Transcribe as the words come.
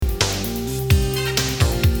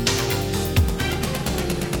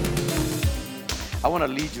I want to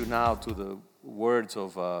lead you now to the words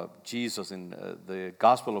of Jesus in the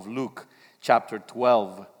Gospel of Luke, chapter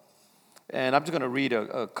 12. And I'm just going to read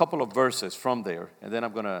a couple of verses from there, and then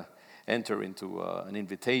I'm going to enter into an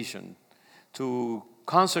invitation to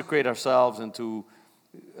consecrate ourselves and to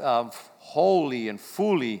wholly and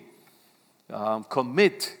fully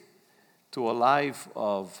commit to a life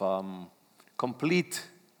of complete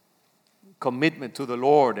commitment to the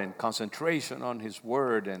Lord and concentration on His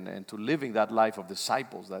Word and to living that life of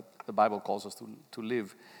disciples that the Bible calls us to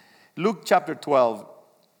live. Luke chapter 12,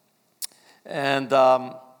 and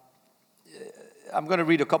I'm going to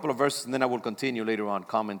read a couple of verses and then I will continue later on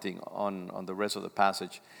commenting on the rest of the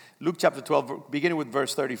passage. Luke chapter 12, beginning with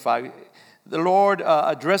verse 35, the Lord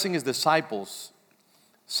addressing His disciples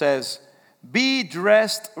says, "Be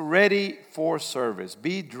dressed ready for service."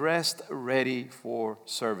 Be dressed ready for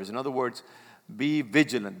service. In other words, be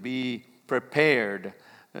vigilant, be prepared,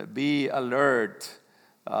 be alert,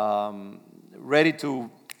 ready to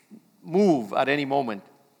move at any moment.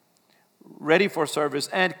 Ready for service,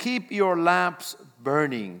 and keep your lamps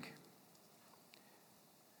burning.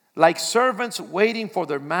 Like servants waiting for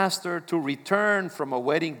their master to return from a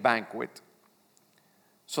wedding banquet,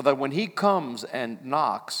 so that when he comes and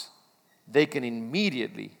knocks, they can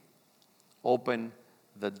immediately open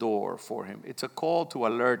the door for him. It's a call to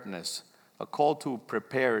alertness, a call to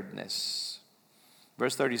preparedness.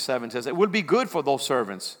 Verse 37 says, "It will be good for those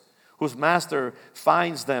servants whose master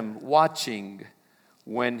finds them watching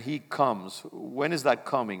when he comes." When is that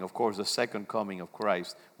coming? Of course, the second coming of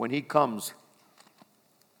Christ. When he comes.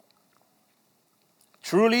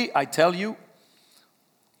 "Truly, I tell you,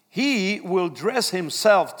 he will dress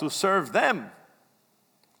himself to serve them."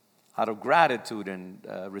 Out of gratitude and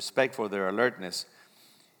respect for their alertness,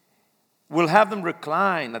 "will have them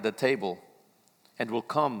recline at the table and will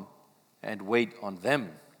come and wait on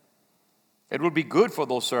them. It will be good for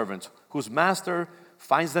those servants whose master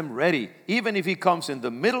finds them ready, even if he comes in the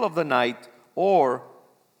middle of the night or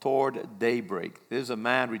toward daybreak." This is a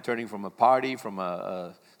man returning from a party, from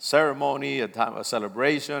a ceremony, a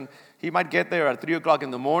celebration. He might get there at 3 o'clock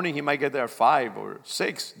in the morning. He might get there at 5 or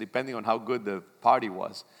 6, depending on how good the party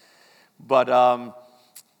was. But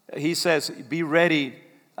he says, be ready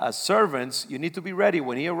as servants. You need to be ready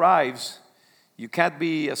when he arrives. You can't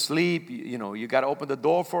be asleep. You got to open the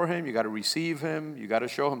door for him. You got to receive him. You got to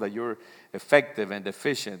show him that you're effective and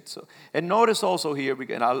efficient. So, and notice also here,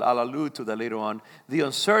 and I'll allude to that later on, the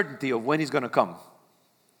uncertainty of when he's going to come.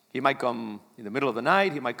 He might come in the middle of the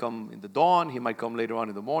night. He might come in the dawn. He might come later on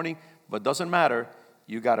in the morning. But doesn't matter.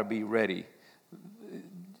 You got to be ready.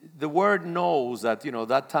 The Word knows that,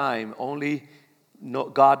 that time only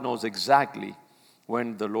God knows exactly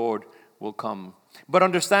when the Lord will come. But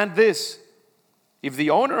understand this. If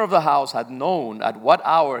the owner of the house had known at what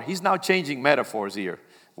hour, he's now changing metaphors here.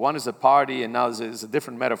 One is a party and now it's a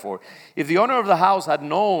different metaphor. If the owner of the house had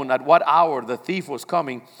known at what hour the thief was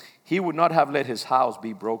coming, he would not have let his house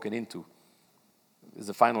be broken into. This is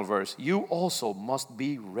the final verse. "You also must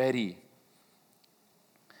be ready,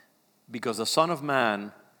 because the Son of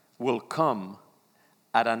Man will come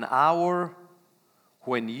at an hour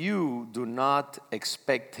when you do not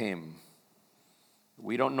expect him."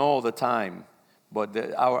 We don't know the time, but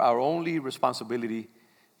our only responsibility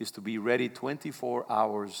is to be ready 24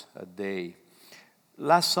 hours a day.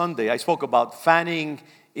 Last Sunday, I spoke about fanning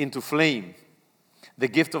into flame the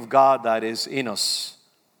gift of God that is in us.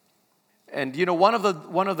 And one of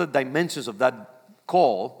the dimensions of that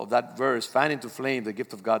call, of that verse, "fan into flame the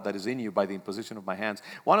gift of God that is in you by the imposition of my hands."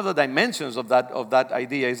 One of the dimensions of that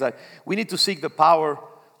idea is that we need to seek the power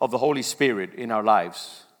of the Holy Spirit in our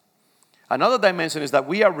lives. Another dimension is that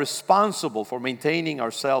we are responsible for maintaining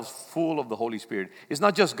ourselves full of the Holy Spirit. It's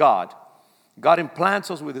not just God. God implants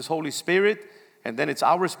us with His Holy Spirit, and then it's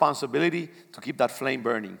our responsibility to keep that flame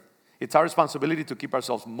burning. It's our responsibility to keep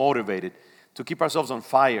ourselves motivated, to keep ourselves on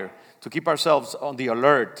fire, to keep ourselves on the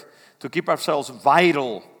alert, to keep ourselves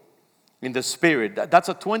vital in the Spirit. That's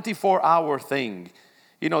a 24-hour thing.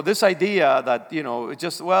 This idea that,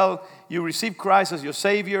 you receive Christ as your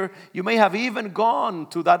Savior. You may have even gone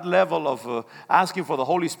to that level of asking for the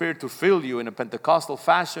Holy Spirit to fill you in a Pentecostal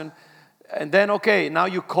fashion. And then, now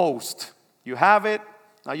you coast. You have it.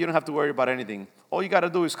 Now you don't have to worry about anything. All you got to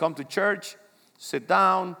do is come to church, sit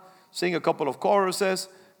down, sing a couple of choruses,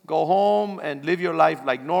 go home and live your life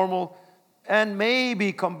like normal. And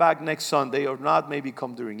maybe come back next Sunday, or not, maybe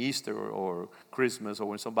come during Easter or Christmas or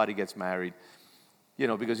when somebody gets married,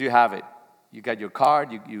 because you have it. You got your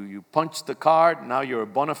card, you punch the card, now you're a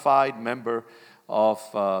bona fide member of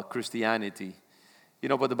Christianity.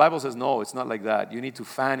 But the Bible says, no, it's not like that. You need to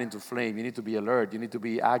fan into flame. You need to be alert. You need to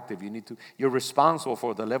be active. You're responsible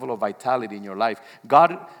for the level of vitality in your life.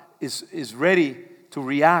 God is ready to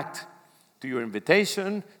react to your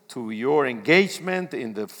invitation, to your engagement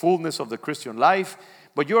in the fullness of the Christian life.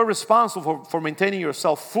 But you're responsible for maintaining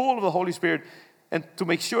yourself full of the Holy Spirit and to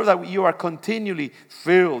make sure that you are continually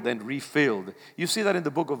filled and refilled. You see that in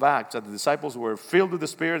the book of Acts, that the disciples were filled with the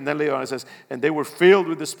Spirit, and then later on it says, and they were filled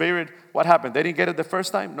with the Spirit. What happened? They didn't get it the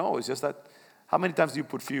first time? No, it's just that, how many times do you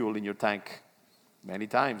put fuel in your tank? Many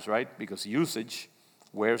times, right? Because usage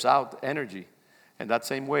wears out energy. And that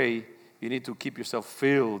same way, you need to keep yourself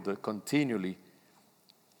filled continually.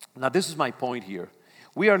 Now, this is my point here.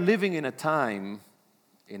 We are living in a time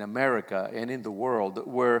in America and in the world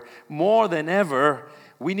where more than ever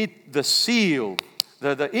we need the seal,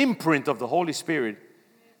 the imprint of the Holy Spirit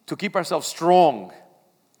to keep ourselves strong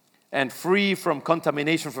and free from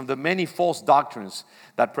contamination from the many false doctrines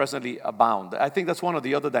that presently abound. I think that's one of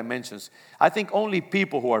the other dimensions. I think only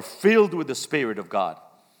people who are filled with the Spirit of God,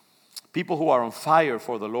 people who are on fire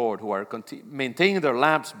for the Lord, who are maintaining their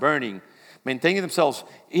lamps burning, maintaining themselves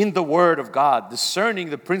in the Word of God, discerning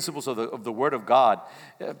the principles of the Word of God,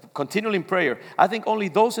 continually in prayer. I think only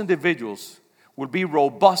those individuals will be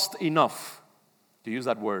robust enough, to use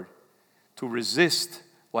that word, to resist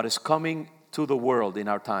what is coming to the world in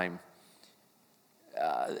our time.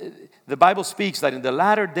 The Bible speaks that in the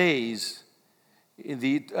latter days,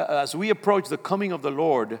 as we approach the coming of the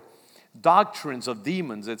Lord, doctrines of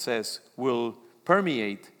demons, it says, will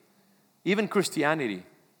permeate even Christianity.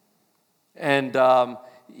 And,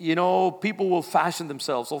 people will fashion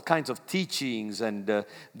themselves all kinds of teachings and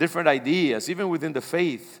different ideas, even within the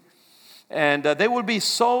faith. And they will be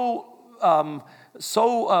so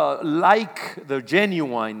like the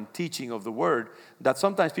genuine teaching of the Word that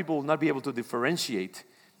sometimes people will not be able to differentiate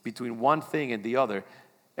between one thing and the other.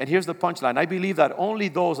 And here's the punchline. I believe that only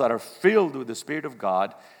those that are filled with the Spirit of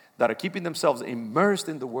God, that are keeping themselves immersed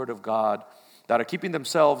in the Word of God, that are keeping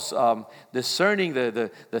themselves discerning the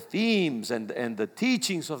themes and the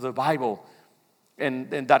teachings of the Bible, and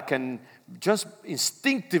that can just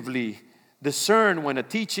instinctively discern when a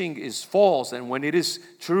teaching is false and when it is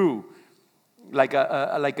true, like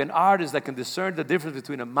an artist that can discern the difference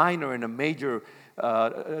between a minor and a major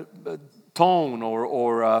tone,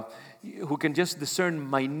 or who can just discern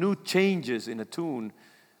minute changes in a tune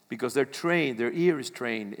because they're trained, their ear is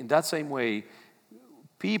trained. In that same way,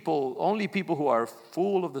 only people who are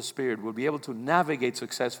full of the Spirit will be able to navigate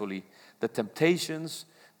successfully the temptations,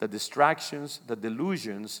 the distractions, the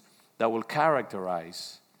delusions that will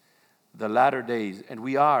characterize the latter days. And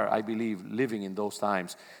we are, I believe, living in those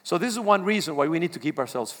times. So this is one reason why we need to keep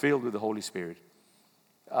ourselves filled with the Holy Spirit.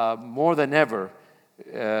 More than ever,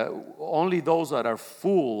 only those that are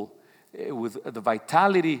full with the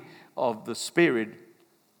vitality of the Spirit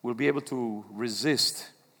will be able to resist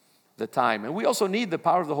the time. And we also need the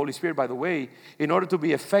power of the Holy Spirit, by the way, in order to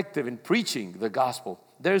be effective in preaching the gospel.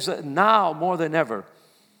 Now more than ever,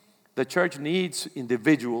 the church needs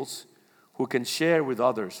individuals who can share with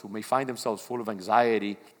others, who may find themselves full of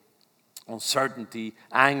anxiety, uncertainty,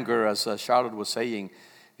 anger, as Charlotte was saying,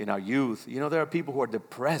 in our youth. There are people who are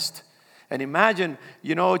depressed. And imagine,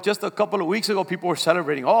 just a couple of weeks ago, people were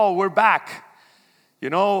celebrating, oh, we're back.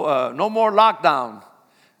 No more lockdown.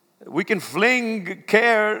 We can fling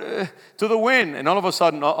care to the wind. And all of a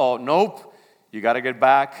sudden, nope, you got to get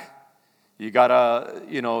back. You got to,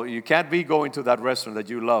 you can't be going to that restaurant that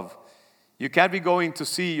you love. You can't be going to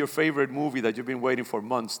see your favorite movie that you've been waiting for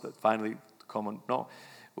months that finally come on. No.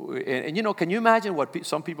 And can you imagine what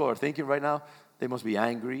some people are thinking right now? They must be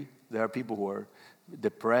angry. There are people who are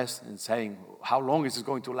depressed and saying, how long is this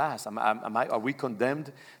going to last? Are we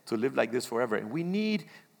condemned to live like this forever? And we need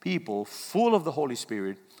people full of the Holy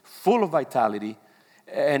Spirit, full of vitality,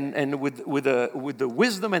 and with the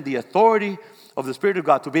wisdom and the authority of the Spirit of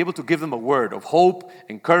God to be able to give them a word of hope,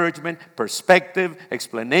 encouragement, perspective,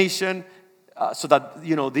 explanation, so that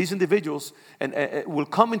these individuals will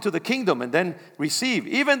come into the kingdom and then receive.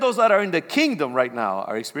 Even those that are in the kingdom right now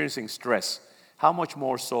are experiencing stress. How much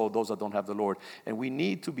more so those that don't have the Lord? And we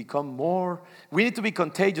need to be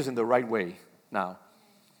contagious in the right way now.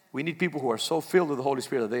 We need people who are so filled with the Holy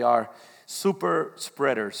Spirit that they are super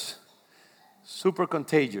spreaders, super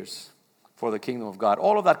contagious for the kingdom of God.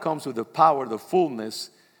 All of that comes with the power, the fullness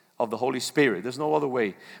of the Holy Spirit. There's no other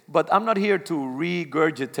way. But I'm not here to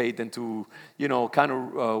regurgitate and to, kind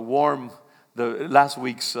of warm the last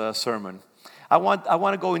week's sermon. I want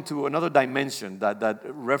to go into another dimension that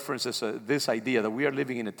references this idea that we are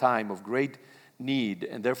living in a time of great need,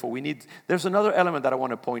 and therefore there's another element that I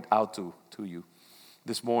want to point out to you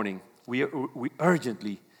this morning. We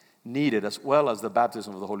urgently need it, as well as the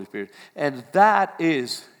baptism of the Holy Spirit. And that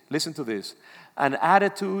is, listen to this, an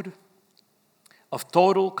attitude of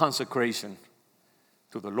total consecration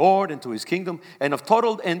to the Lord and to His kingdom, and of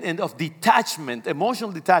total and of detachment,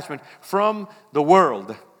 emotional detachment from the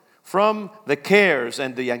world, from the cares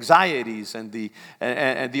and the anxieties and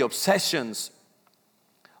the obsessions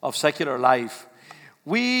of secular life.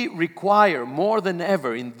 We require more than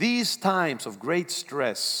ever in these times of great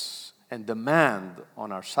stress and demand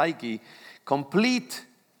on our psyche complete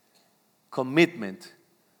commitment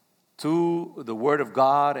to the Word of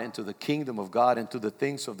God and to the kingdom of God and to the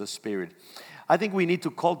things of the Spirit. I think we need to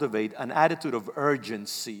cultivate an attitude of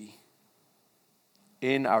urgency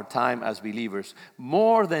in our time as believers.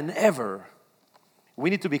 More than ever, we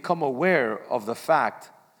need to become aware of the fact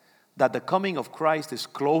that the coming of Christ is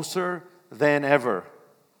closer than ever.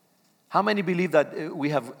 How many believe that we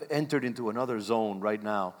have entered into another zone right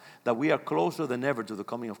now, that we are closer than ever to the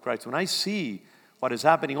coming of Christ? When I see what is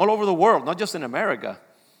happening all over the world, not just in America,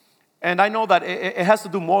 and I know that it has to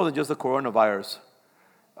do more than just the coronavirus.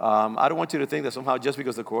 I don't want you to think that somehow just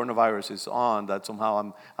because the coronavirus is on, that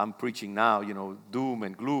somehow I'm preaching now, doom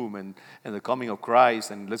and gloom and the coming of Christ,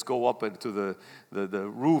 and let's go up to the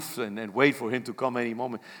roof and wait for Him to come any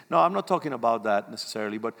moment. No, I'm not talking about that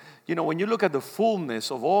necessarily, but when you look at the fullness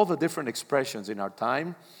of all the different expressions in our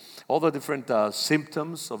time, all the different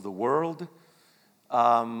symptoms of the world,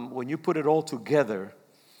 when you put it all together,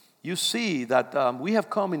 you see that we have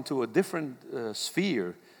come into a different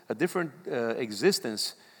sphere, a different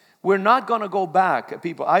existence. We're not going to go back,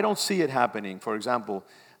 people. I don't see it happening. For example,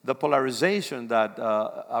 the polarization that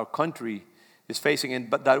our country is facing,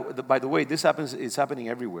 by the way, it's happening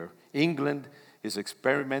everywhere. England is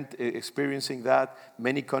experiencing that.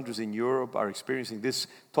 Many countries in Europe are experiencing this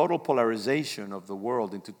total polarization of the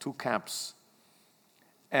world into two camps.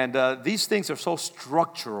 And these things are so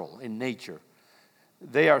structural in nature.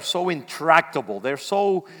 They are so intractable. They're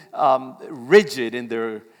so rigid in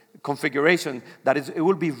their configuration that it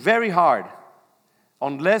will be very hard,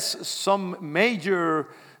 unless some major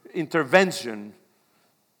intervention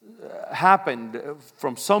happened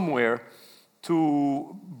from somewhere,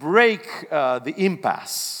 to break the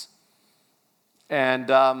impasse. And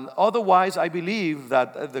otherwise, I believe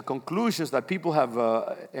that the conclusions that people have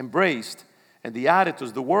embraced and the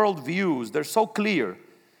attitudes, the world views, they're so clear.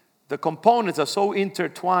 The components are so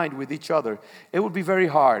intertwined with each other. It would be very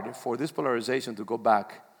hard for this polarization to go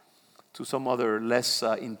back to some other less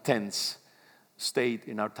intense state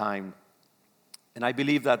in our time. And I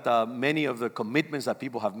believe that many of the commitments that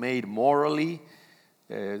people have made morally,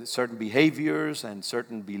 certain behaviors and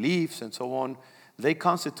certain beliefs and so on, they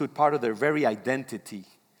constitute part of their very identity.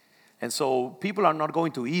 And so people are not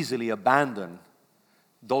going to easily abandon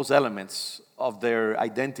those elements of their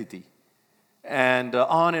identity. And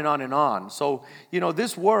on and on and on. So,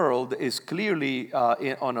 this world is clearly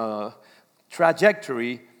on a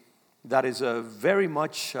trajectory that is very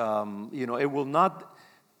much, it will not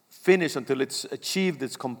finish until it's achieved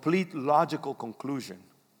its complete logical conclusion.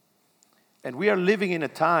 And we are living in a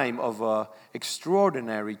time of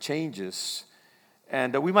extraordinary changes,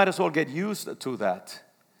 and we might as well get used to that.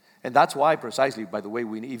 And that's why, precisely, by the way,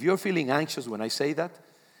 if you're feeling anxious when I say that,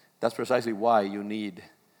 that's precisely why you need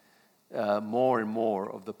more and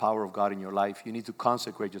more of the power of God in your life. You need to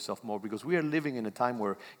consecrate yourself more, because we are living in a time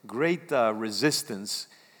where great resistance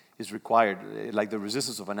is required, like the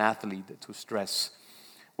resistance of an athlete to stress,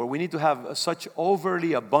 where we need to have such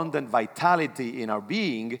overly abundant vitality in our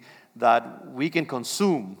being that we can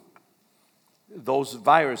consume those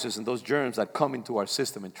viruses and those germs that come into our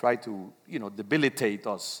system and try to, debilitate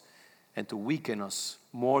us and to weaken us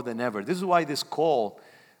more than ever. This is why this call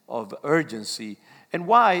of urgency, and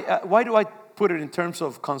why do I put it in terms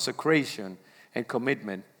of consecration and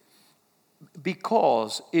commitment?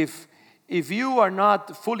 Because if you are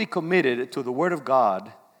not fully committed to the Word of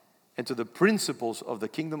God and to the principles of the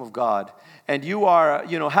kingdom of God, and you are,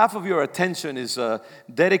 half of your attention is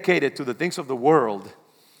dedicated to the things of the world,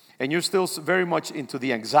 and you're still very much into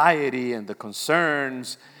the anxiety and the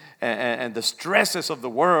concerns and the stresses of the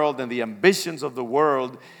world and the ambitions of the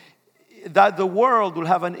world, that the world will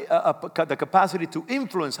have the capacity to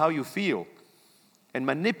influence how you feel and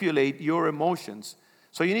manipulate your emotions.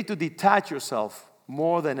 So you need to detach yourself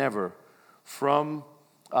more than ever from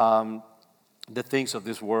the things of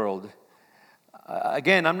this world.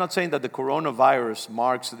 Again, I'm not saying that the coronavirus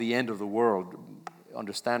marks the end of the world,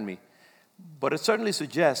 understand me, but it certainly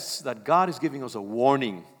suggests that God is giving us a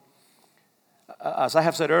warning. As I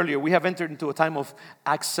have said earlier, we have entered into a time of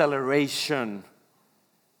acceleration.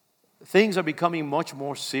 Things are becoming much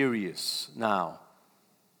more serious now.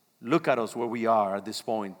 Look at us where we are at this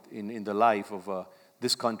point in the life of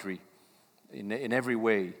this country in every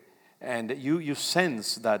way. And you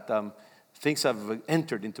sense that things have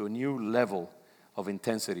entered into a new level of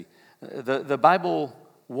intensity. The Bible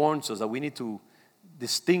warns us that we need to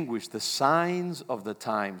distinguish the signs of the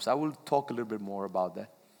times. I will talk a little bit more about that.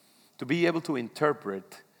 To be able to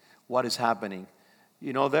interpret what is happening.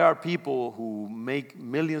 You know, there are people who make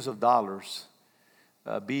millions of dollars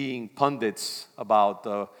being pundits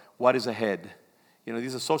about what is ahead. You know,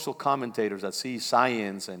 these are social commentators that see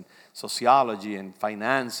science and sociology and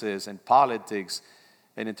finances and politics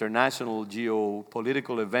and international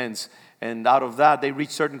geopolitical events. And out of that, they reach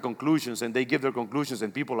certain conclusions, and they give their conclusions,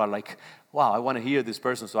 and people are like, wow, I want to hear this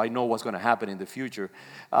person so I know what's going to happen in the future.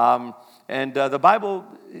 The Bible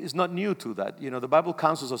is not new to that. You know, the Bible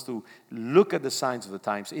counsels us to look at the signs of the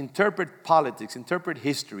times, interpret politics, interpret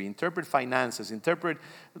history, interpret finances, interpret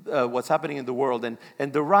what's happening in the world,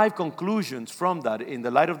 and derive conclusions from that in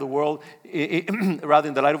the light of the world, rather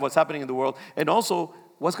in the light of what's happening in the world, and also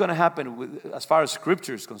what's going to happen as far as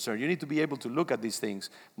Scripture is concerned. You need to be able to look at these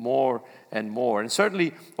things more and more. And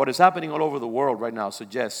certainly what is happening all over the world right now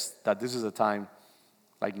suggests that this is a time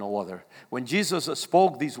like no other. When Jesus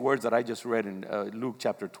spoke these words that I just read in Luke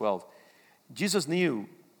chapter 12, Jesus knew,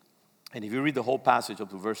 and if you read the whole passage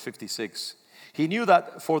up to verse 56, he knew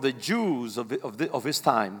that for the Jews of his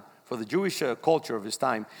time, for the Jewish culture of his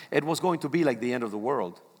time, it was going to be like the end of the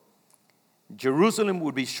world. Jerusalem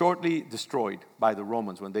would be shortly destroyed by the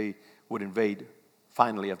Romans when they would invade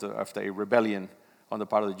finally after a rebellion on the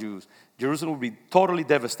part of the Jews. Jerusalem would be totally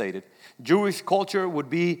devastated. Jewish culture would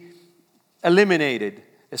be eliminated,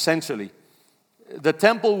 essentially. The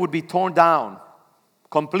temple would be torn down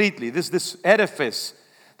completely. This edifice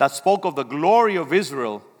that spoke of the glory of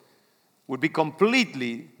Israel would be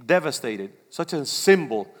completely devastated, such a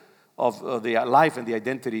symbol of the life and the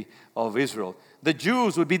identity of Israel. The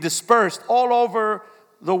Jews would be dispersed all over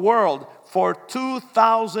the world for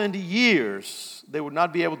 2,000 years. They would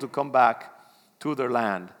not be able to come back to their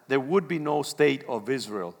land. There would be no state of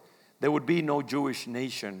Israel. There would be no Jewish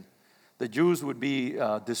nation. The Jews would be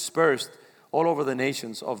dispersed all over the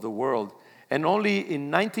nations of the world. And only in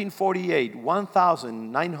 1948,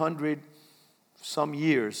 1,900 some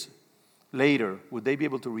years later, would they be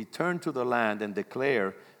able to return to the land and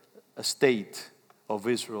declare a state of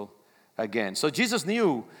Israel again. So Jesus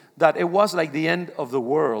knew that it was like the end of the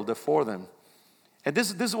world for them. And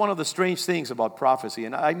this is one of the strange things about prophecy.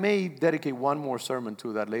 And I may dedicate one more sermon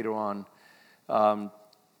to that later on,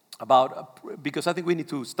 because I think we need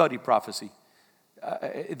to study prophecy.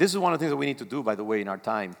 This is one of the things that we need to do, by the way, in our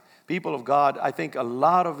time. People of God, I think a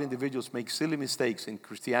lot of individuals make silly mistakes in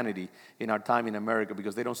Christianity in our time in America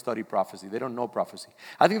because they don't study prophecy. They don't know prophecy.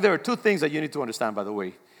 I think there are two things that you need to understand, by the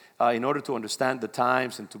way, in order to understand the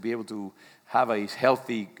times and to be able to have a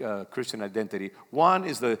healthy Christian identity. One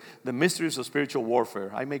is the mysteries of spiritual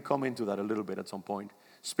warfare. I may come into that a little bit at some point.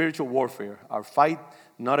 Spiritual warfare, our fight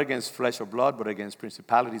not against flesh or blood, but against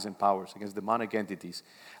principalities and powers, against demonic entities.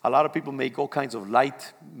 A lot of people make all kinds of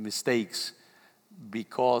light mistakes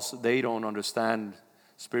because they don't understand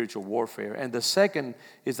spiritual warfare. And the second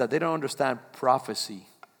is that they don't understand prophecy.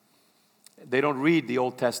 They don't read the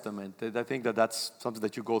Old Testament. I think that that's something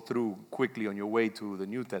that you go through quickly on your way to the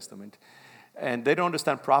New Testament. And they don't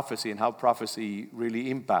understand prophecy and how prophecy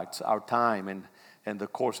really impacts our time and the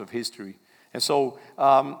course of history. And so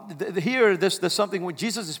here, there's something when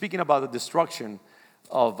Jesus is speaking about the destruction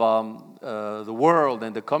of the world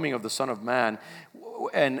and the coming of the Son of Man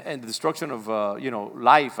and the destruction of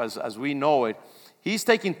life as we know it. He's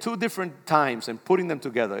taking two different times and putting them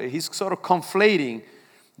together. He's sort of conflating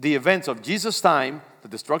the events of Jesus' time, the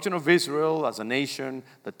destruction of Israel as a nation,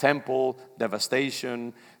 the temple,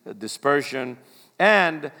 devastation, dispersion,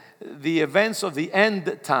 and the events of the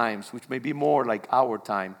end times, which may be more like our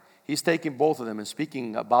time. He's taking both of them and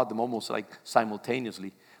speaking about them almost like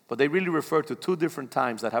simultaneously. But they really refer to two different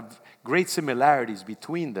times that have great similarities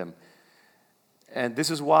between them. And this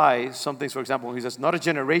is why some things, for example, when he says, not a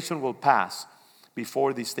generation will pass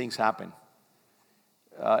before these things happen.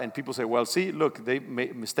 And people say, well, see, look, they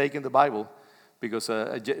made a mistake in the Bible because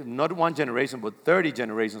not one generation, but 30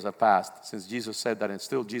 generations have passed since Jesus said that, and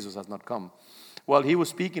still Jesus has not come. Well, he was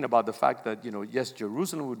speaking about the fact that, yes,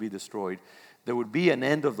 Jerusalem would be destroyed. There would be an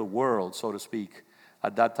end of the world, so to speak,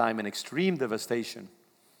 at that time, an extreme devastation.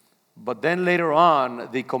 But then later on,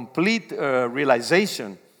 the complete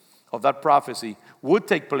realization of that prophecy would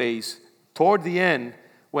take place toward the end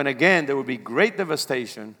when, again, there would be great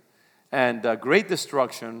devastation and great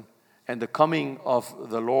destruction and the coming of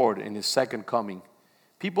the Lord in His second coming.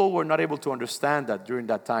 People were not able to understand that during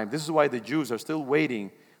that time. This is why the Jews are still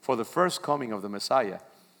waiting for the first coming of the Messiah.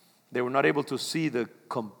 They were not able to see the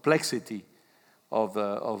complexity of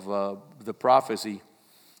the prophecy.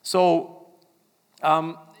 So,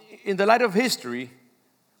 in the light of history,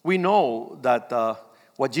 we know that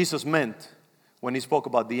what Jesus meant when he spoke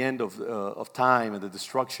about the end of time and the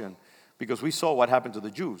destruction, because we saw what happened to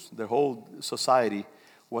the Jews. Their whole society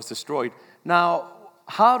was destroyed. Now,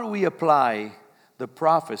 how do we apply the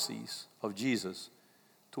prophecies of Jesus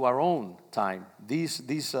to our own time?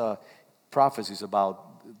 These prophecies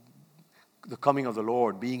about the coming of the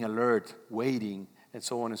Lord, being alert, waiting, and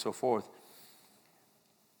so on and so forth.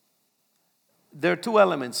 There are two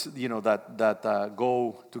elements, that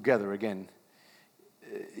go together again.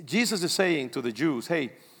 Jesus is saying to the Jews,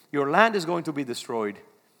 hey, your land is going to be destroyed.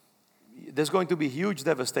 There's going to be huge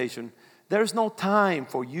devastation. There's no time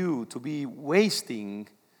for you to be wasting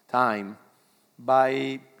time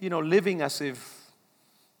by, living as if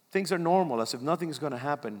things are normal, as if nothing is going to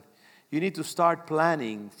happen. You need to start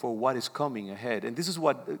planning for what is coming ahead. And this is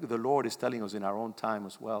what the Lord is telling us in our own time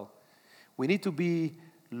as well. We need to be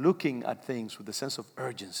looking at things with a sense of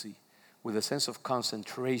urgency, with a sense of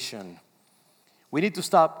concentration. We need to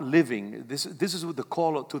stop living. This is the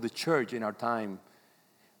call to the church in our time,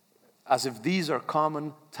 as if these are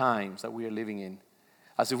common times that we are living in,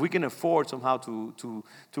 as if we can afford somehow to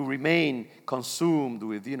remain consumed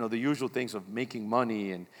with the usual things of making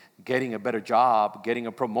money and getting a better job, getting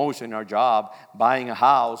a promotion in our job, buying a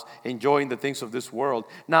house, enjoying the things of this world.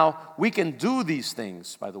 Now, we can do these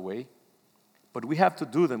things, by the way, but we have to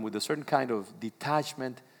do them with a certain kind of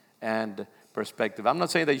detachment and perspective. I'm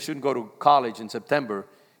not saying that you shouldn't go to college in September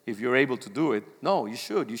if you're able to do it. No, you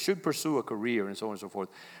should. You should pursue a career and so on and so forth.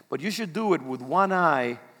 But you should do it with one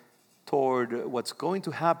eye toward what's going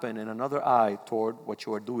to happen and another eye toward what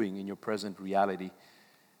you are doing in your present reality.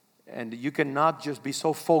 And you cannot just be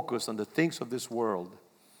so focused on the things of this world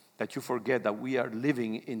that you forget that we are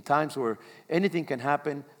living in times where anything can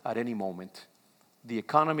happen at any moment. The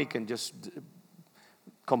economy can just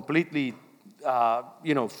completely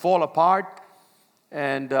fall apart,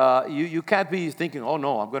 and you can't be thinking, oh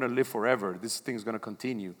no, I'm going to live forever. This thing's going to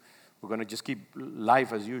continue. We're going to just keep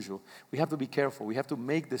life as usual. We have to be careful. We have to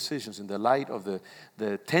make decisions in the light of the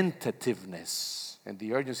tentativeness and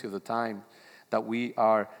the urgency of the time that we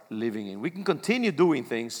are living in. We can continue doing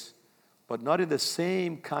things, but not in the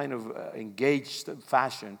same kind of engaged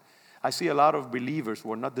fashion. I see a lot of believers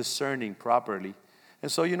who are not discerning properly.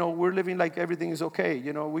 And so, we're living like everything is okay.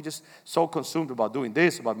 We're just so consumed about doing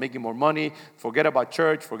this, about making more money, forget about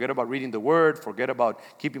church, forget about reading the Word, forget about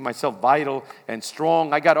keeping myself vital and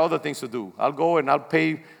strong. I got other things to do. I'll go and I'll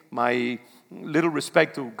pay my little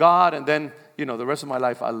respect to God, and then, the rest of my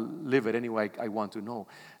life, I'll live it any way I want to know.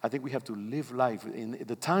 I think we have to live life. In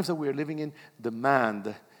the times that we are living in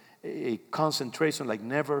demand a concentration like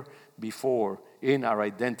never before in our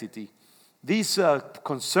identity. These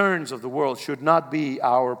concerns of the world should not be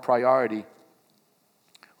our priority.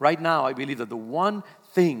 Right now, I believe that the one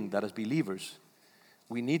thing that as believers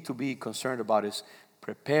we need to be concerned about is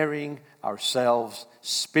preparing ourselves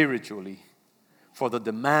spiritually for the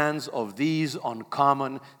demands of these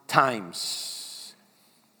uncommon times.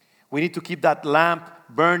 We need to keep that lamp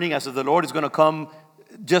burning as if the Lord is going to come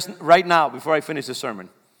just right now before I finish the sermon.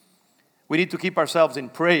 We need to keep ourselves in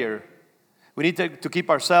prayer. We need to keep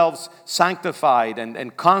ourselves sanctified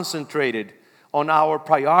and concentrated on our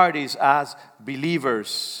priorities as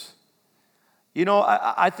believers.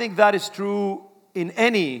 I think that is true in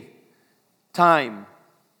any time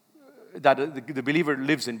that the believer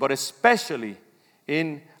lives in, but especially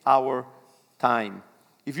in our time.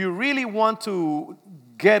 If you really want to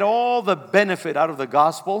get all the benefit out of the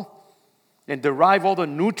gospel and derive all the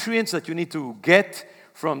nutrients that you need to get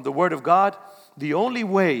from the Word of God, the only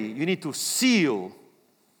way you need to seal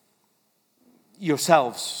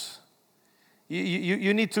yourselves.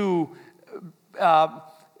 You need to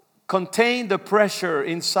contain the pressure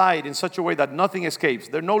inside in such a way that nothing escapes.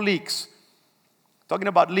 There are no leaks. Talking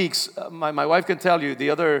about leaks, my wife can tell you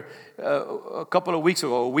a couple of weeks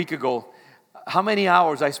ago, a week ago, how many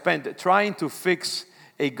hours I spent trying to fix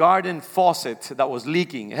a garden faucet that was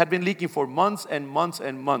leaking. It had been leaking for months and months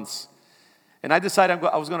and months. And I decided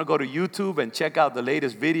I was going to go to YouTube and check out the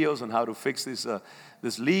latest videos on how to fix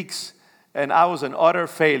these leaks. And I was an utter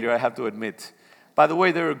failure, I have to admit. By the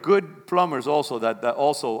way, there are good plumbers also that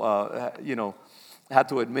also, had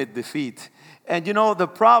to admit defeat. And the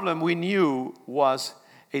problem we knew was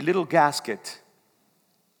a little gasket,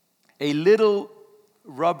 a little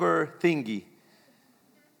rubber thingy,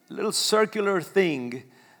 a little circular thing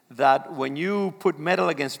that when you put metal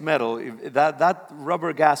against metal, that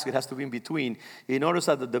rubber gasket has to be in between in order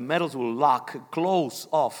so that the metals will lock close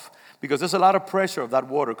off, because there's a lot of pressure of that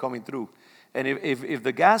water coming through. And if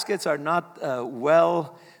the gaskets are not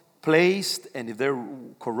well placed, and if they're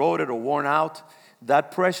corroded or worn out,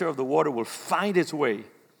 that pressure of the water will find its way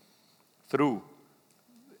through.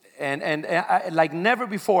 And like never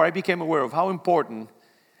before, I became aware of how important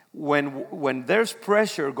when there's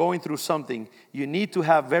pressure going through something, you need to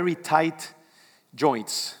have very tight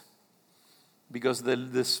joints, because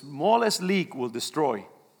the smallest leak will destroy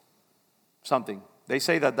something. They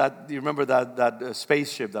say that you remember that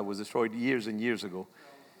spaceship that was destroyed years and years ago,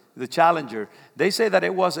 the Challenger. They say that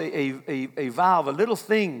it was a valve, a little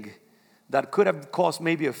thing that could have cost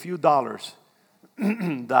maybe a few dollars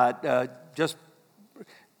that just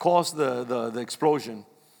caused the explosion.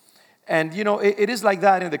 And, it is like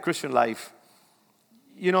that in the Christian life.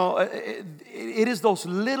 It is those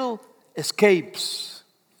little escapes,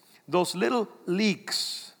 those little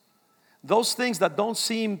leaks, those things that don't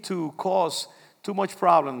seem to cause too much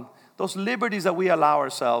problem, those liberties that we allow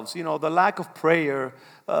ourselves, the lack of prayer,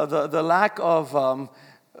 the lack of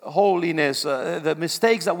holiness, the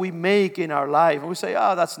mistakes that we make in our life. And we say,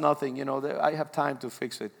 that's nothing, I have time to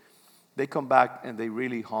fix it. They come back and they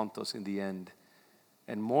really haunt us in the end.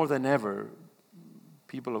 And more than ever,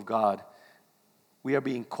 people of God, we are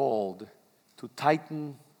being called to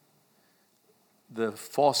tighten the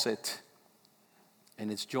faucet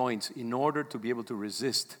and its joints in order to be able to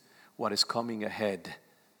resist what is coming ahead,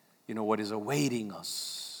 what is awaiting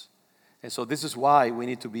us. And so this is why we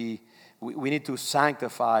need to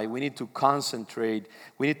sanctify, we need to concentrate,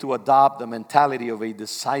 we need to adopt the mentality of a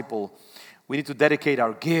disciple. We need to dedicate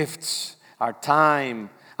our gifts, our time,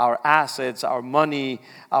 our assets, our money,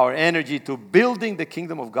 our energy to building the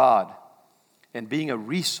kingdom of God and being a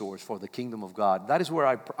resource for the kingdom of God. That is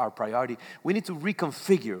where our priority. We need to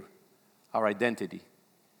reconfigure our identity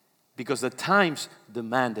because the times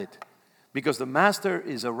demand it. Because the master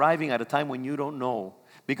is arriving at a time when you don't know.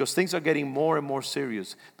 Because things are getting more and more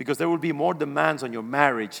serious. Because there will be more demands on your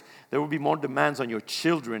marriage. There will be more demands on your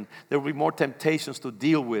children. There will be more temptations to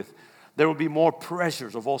deal with. There will be more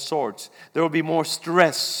pressures of all sorts. There will be more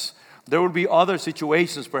stress. There will be other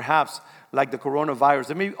situations, perhaps, like the coronavirus.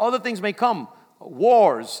 There may be other things may come.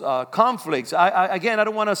 Wars, conflicts. I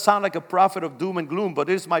don't want to sound like a prophet of doom and gloom, but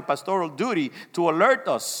it is my pastoral duty to alert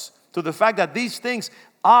us to the fact that these things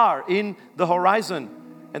are in the horizon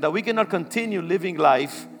and that we cannot continue living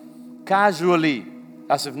life casually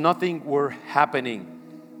as if nothing were happening.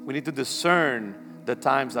 We need to discern the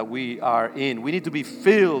times that we are in. We need to be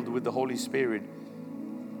filled with the Holy Spirit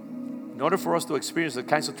in order for us to experience the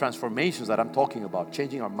kinds of transformations that I'm talking about,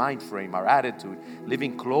 changing our mind frame, our attitude,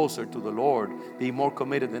 living closer to the Lord, being more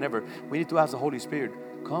committed than ever. We need to ask the Holy Spirit,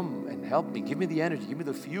 come and help me, give me the energy, give me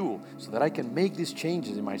the fuel so that I can make these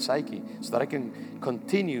changes in my psyche, so that I can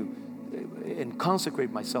continue and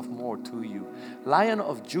consecrate myself more to you. Lion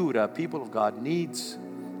of Judah, people of God, needs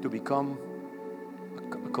to become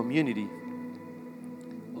a community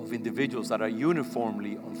of individuals that are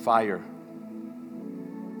uniformly on fire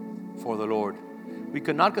for the Lord. We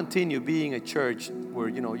cannot continue being a church where,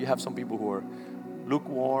 you have some people who are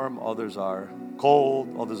lukewarm, others are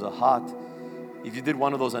cold, others are hot. If you did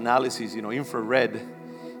one of those analyses, infrared,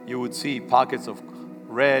 you would see pockets of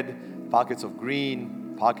red, pockets of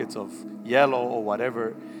green, pockets of yellow, or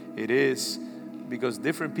whatever it is, because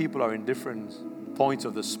different people are in different points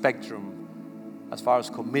of the spectrum as far as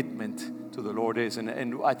commitment to the Lord is.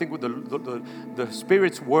 And I think with the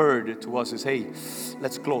Spirit's word to us is, hey,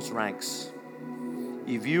 let's close ranks.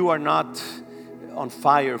 If you are not on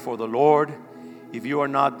fire for the Lord, if you are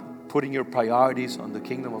not putting your priorities on the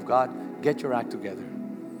kingdom of God, get your act together.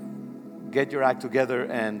 Get your act together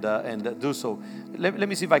and do so. Let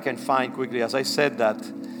me see if I can find quickly. As I said that,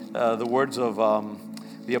 the words of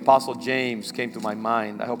the Apostle James came to my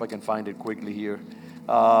mind. I hope I can find it quickly here.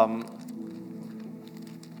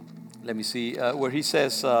 Let me see, where he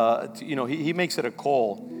says, he makes it a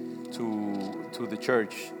call to the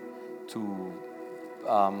church to,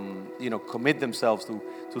 commit themselves,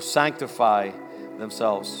 to sanctify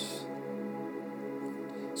themselves.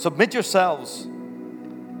 Submit yourselves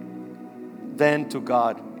then to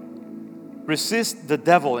God. Resist the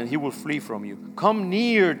devil and he will flee from you. Come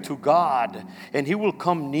near to God and he will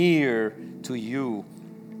come near to you.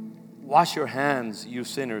 Wash your hands, you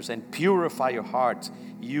sinners, and purify your hearts,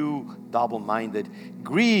 you double-minded.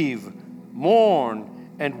 Grieve, mourn,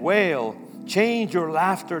 and wail. Change your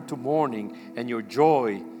laughter to mourning and your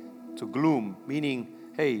joy to gloom. Meaning,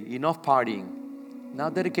 hey, enough partying. Now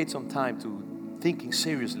dedicate some time to thinking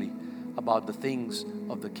seriously about the things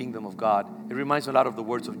of the kingdom of God. It reminds me a lot of the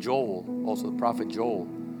words of Joel, also the prophet Joel,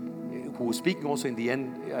 who was speaking also in the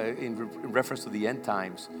end, in reference to the end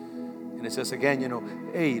times. And it says again,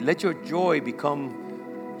 hey, let your joy become,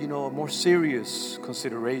 a more serious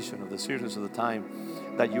consideration of the seriousness of the time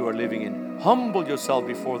that you are living in. Humble yourself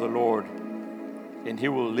before the Lord, and He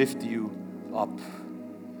will lift you up.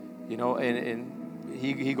 And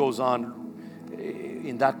he goes on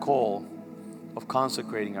in that call of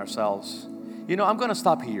consecrating ourselves. I'm going to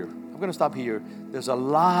stop here. There's a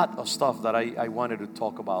lot of stuff that I wanted to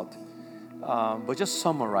talk about, but just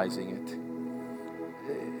summarizing it.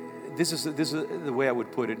 This is the way I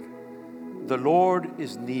would put it. The Lord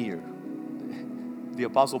is near. The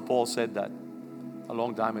Apostle Paul said that a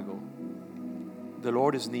long time ago. The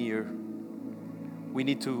Lord is near.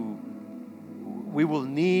 We will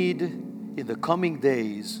need in the coming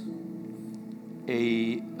days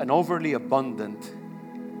an overly abundant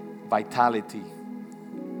vitality.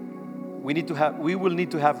 We will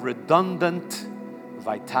need to have redundant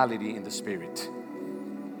vitality in the Spirit.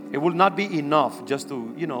 It will not be enough just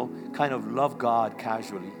to, kind of love God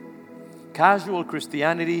casually. Casual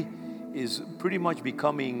Christianity is pretty much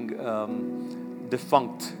becoming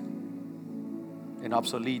defunct and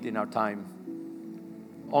obsolete in our time.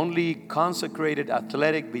 Only consecrated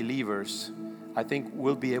athletic believers, I think,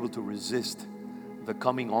 will be able to resist the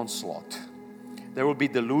coming onslaught. There will be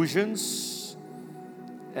delusions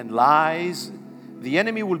and lies. The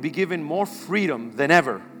enemy will be given more freedom than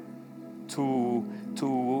ever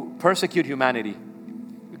to persecute humanity.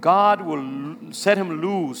 God will set him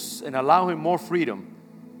loose and allow him more freedom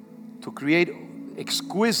to create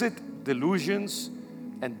exquisite delusions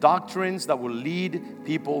and doctrines that will lead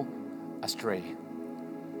people astray.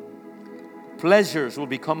 Pleasures will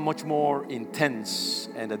become much more intense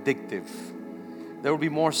and addictive. There will be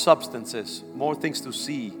more substances, more things to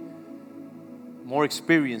see, more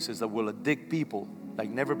experiences that will addict people like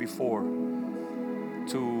never before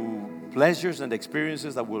to pleasures and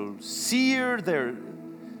experiences that will sear their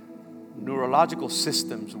neurological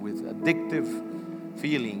systems with addictive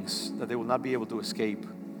feelings that they will not be able to escape.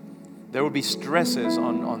 There will be stresses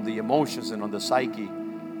on the emotions and on the psyche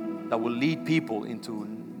that will lead people into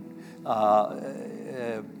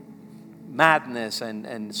madness and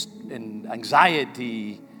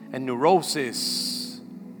anxiety and neurosis.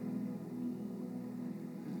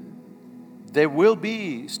 There will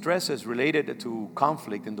be stresses related to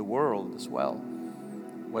conflict in the world as well,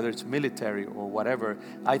 whether it's military or whatever.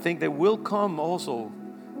 I think there will come also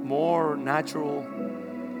more natural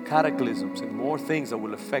cataclysms and more things that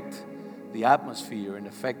will affect the atmosphere and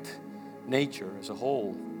affect nature as a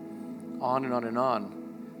whole, on and on and on.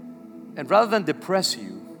 And rather than depress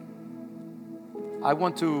you, I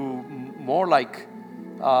want to more like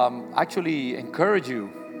actually encourage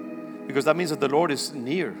you, because that means that the Lord is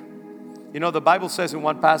near. The Bible says in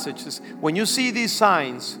one passage, when you see these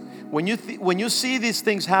signs, when you see these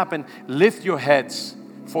things happen, lift your heads,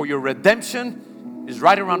 for your redemption is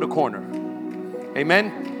right around the corner.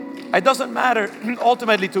 Amen? It doesn't matter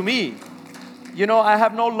ultimately to me. I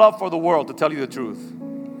have no love for the world, to tell you the truth.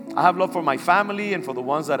 I have love for my family and for the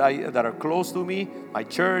ones that are close to me, my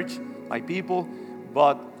church, my people.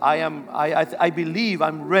 But I believe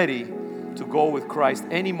I'm ready to go with Christ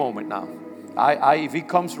any moment now. If He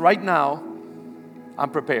comes right now, I'm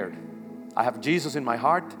prepared. I have Jesus in my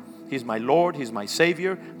heart. He's my Lord. He's my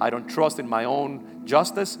Savior. I don't trust in my own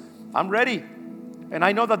justice. I'm ready. And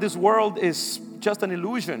I know that this world is just an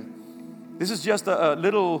illusion. This is just a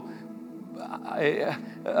little,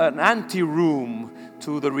 an anteroom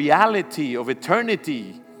to the reality of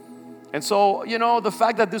eternity. And so, the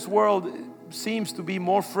fact that this world seems to be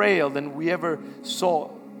more frail than we ever saw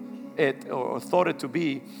it or thought it to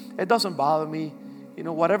be, it doesn't bother me.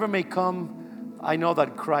 Whatever may come, I know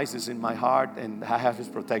that Christ is in my heart and I have His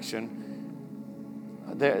protection.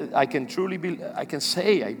 I can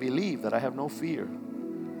say I believe that I have no fear.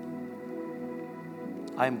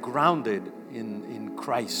 I am grounded in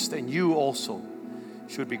Christ, and you also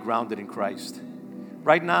should be grounded in Christ.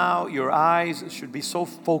 Right now, your eyes should be so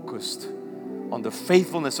focused on the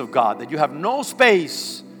faithfulness of God that you have no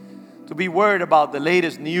space to be worried about the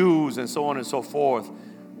latest news and so on and so forth.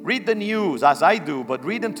 Read the news as I do, but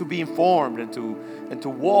read them to be informed and to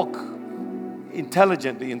walk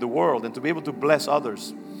intelligently in the world and to be able to bless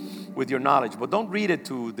others with your knowledge. But don't read it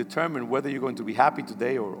to determine whether you're going to be happy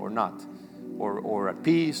today or not, or at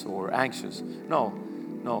peace or anxious. No.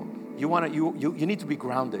 You need to be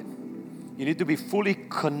grounded. You need to be fully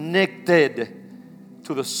connected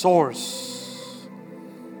to the source.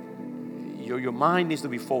 Your mind needs to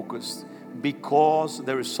be focused. because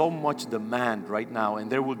there is so much demand right now, and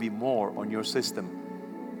there will be more on your system.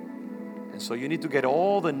 And so you need to get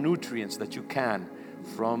all the nutrients that you can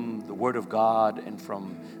from the Word of God and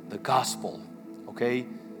from the gospel, okay?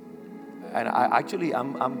 And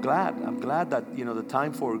I'm glad. I'm glad that, the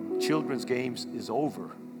time for children's games is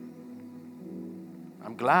over.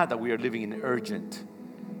 I'm glad that we are living in urgent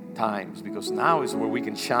times, because now is where we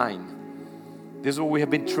can shine. This is what we have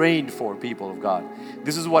been trained for, people of God.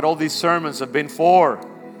 This is what all these sermons have been for.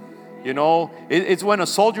 It's when a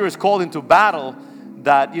soldier is called into battle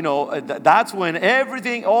that, that's when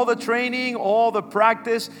everything, all the training, all the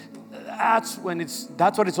practice, that's what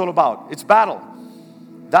it's all about. It's battle.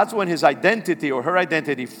 That's when his identity or her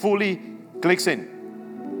identity fully clicks in.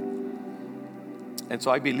 And so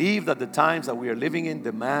I believe that the times that we are living in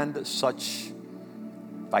demand such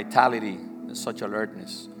vitality and such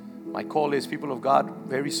alertness. My call is, people of God,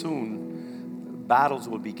 very soon battles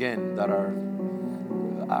will begin that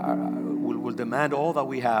will demand all that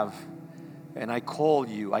we have. And I call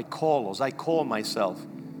you, I call us, I call myself.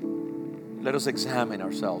 Let us examine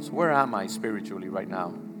ourselves. Where am I spiritually right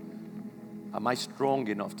now? Am I strong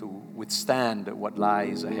enough to withstand what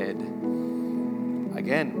lies ahead?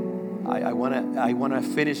 Again, I want to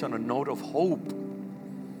finish on a note of hope,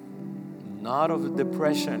 not of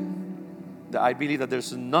depression. I believe that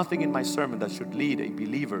there's nothing in my sermon that should lead a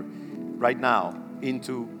believer right now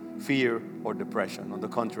into fear or depression. On the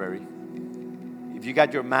contrary, if you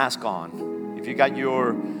got your mask on, if you got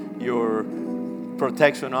your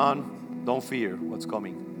protection on, don't fear what's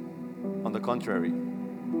coming. On the contrary,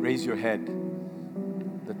 raise your head.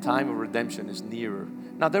 The time of redemption is nearer.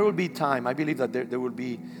 Now there will be time. I believe that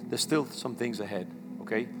there's still some things ahead,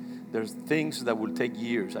 okay? There's things that will take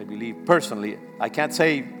years, I believe. Personally, I can't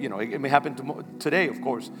say, it may happen today, of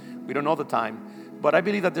course. We don't know the time. But I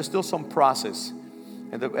believe that there's still some process.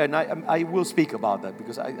 And I will speak about that,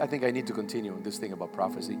 because I think I need to continue this thing about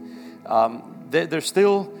prophecy. There's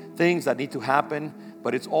still things that need to happen,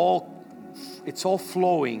 but it's all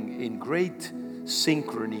flowing in great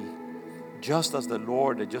synchrony, just as the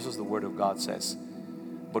Lord, just as the Word of God says.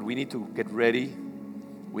 But we need to get ready.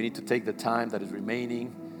 We need to take the time that is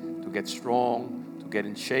remaining to get strong, to get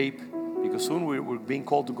in shape, because soon we're being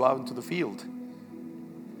called to go out into the field.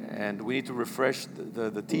 And we need to refresh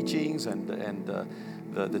the teachings and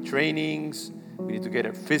the trainings. We need to get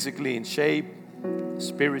it physically in shape,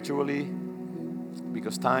 spiritually,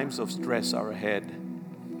 because times of stress are ahead.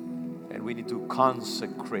 And we need to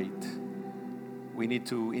consecrate. We need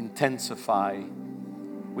to intensify.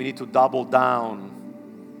 We need to double down.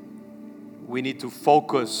 We need to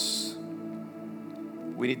focus.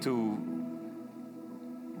 We need to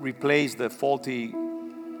replace the faulty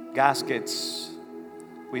gaskets.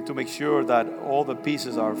 We need to make sure that all the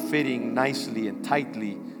pieces are fitting nicely and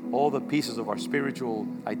tightly. All the pieces of our spiritual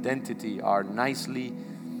identity are nicely,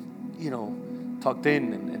 tucked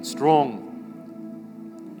in and strong.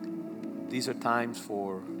 These are times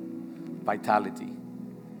for vitality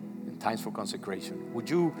and times for consecration. Would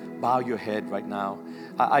you bow your head right now?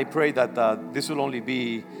 I pray that this will only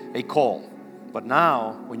be a call. But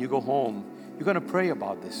now, when you go home, you're going to pray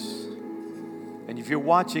about this. And if you're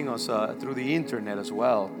watching us through the internet as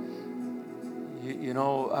well,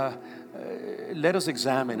 let us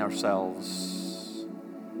examine ourselves.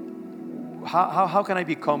 How can I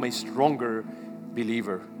become a stronger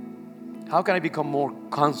believer? How can I become more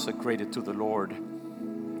consecrated to the Lord?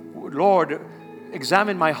 Lord,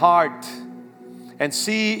 examine my heart and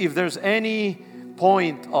see if there's any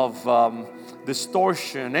point of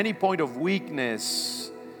distortion, any point of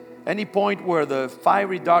weakness, any point where the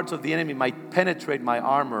fiery darts of the enemy might penetrate my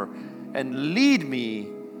armor, and lead me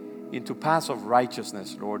into paths of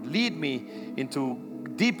righteousness, Lord. Lead me into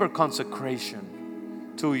deeper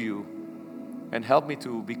consecration to you, and help me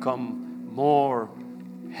to become more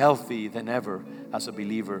healthy than ever as a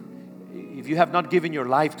believer. If you have not given your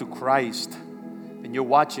life to Christ and you're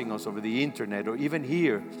watching us over the internet or even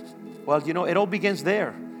here, well, it all begins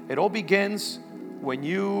there. It all begins when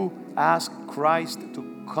you ask Christ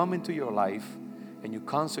to come into your life and you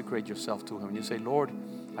consecrate yourself to Him. You say, Lord,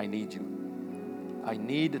 I need you. I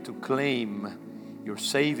need to claim your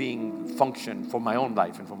saving function for my own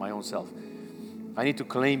life and for my own self. I need to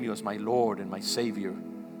claim you as my Lord and my Savior.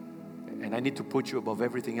 And I need to put you above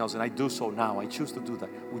everything else. And I do so now. I choose to do that.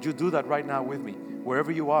 Would you do that right now with me?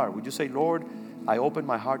 Wherever you are. Would you say, Lord, I open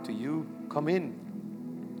my heart to you. Come in.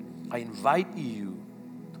 I invite you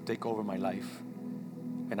to take over my life.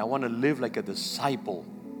 And I want to live like a disciple.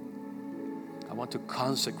 I want to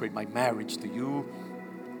consecrate my marriage to you.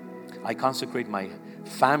 I consecrate my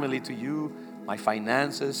family to you, my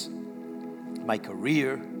finances, my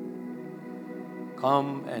career.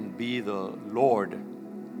 Come and be the Lord,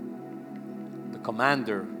 the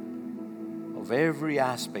commander of every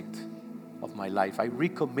aspect of my life. I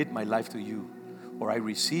recommit my life to you, or I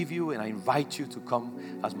receive you and I invite you to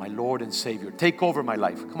come as my Lord and Savior. Take over my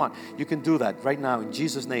life. Come on, you can do that right now in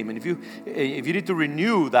Jesus' name. And if you need to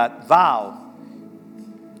renew that vow,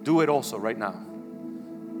 do it also right now.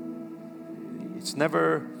 It's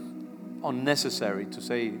never unnecessary to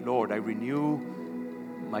say, Lord, I renew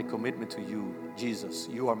my commitment to you. Jesus,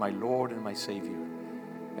 you are my Lord and my Savior,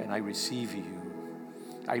 and I receive you.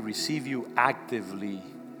 I receive you actively.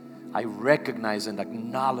 I recognize and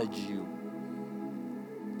acknowledge you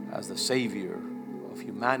as the Savior of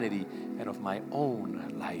humanity and of my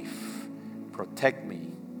own life. Protect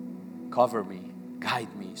me, cover me,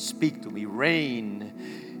 guide me, speak to me, reign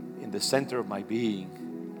in the center of my being.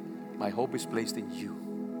 My hope is placed in you.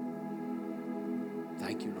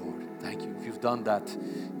 Thank you, Lord. Thank you. If you've done that,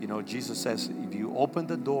 you know, Jesus says, if you open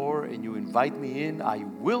the door and you invite me in, I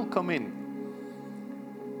will come in.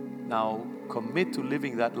 Now, commit to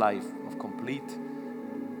living that life of complete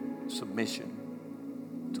submission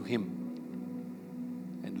to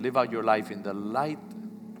Him and live out your life in the light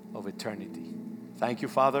of eternity. Thank you,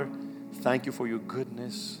 Father. Thank you for your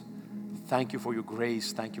goodness. Thank you for your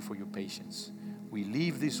grace. Thank you for your patience. We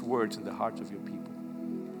leave these words in the hearts of your people,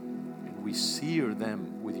 and we sear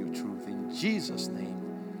them with your truth. In Jesus' name,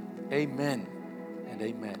 amen and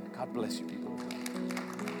amen. God bless you, people.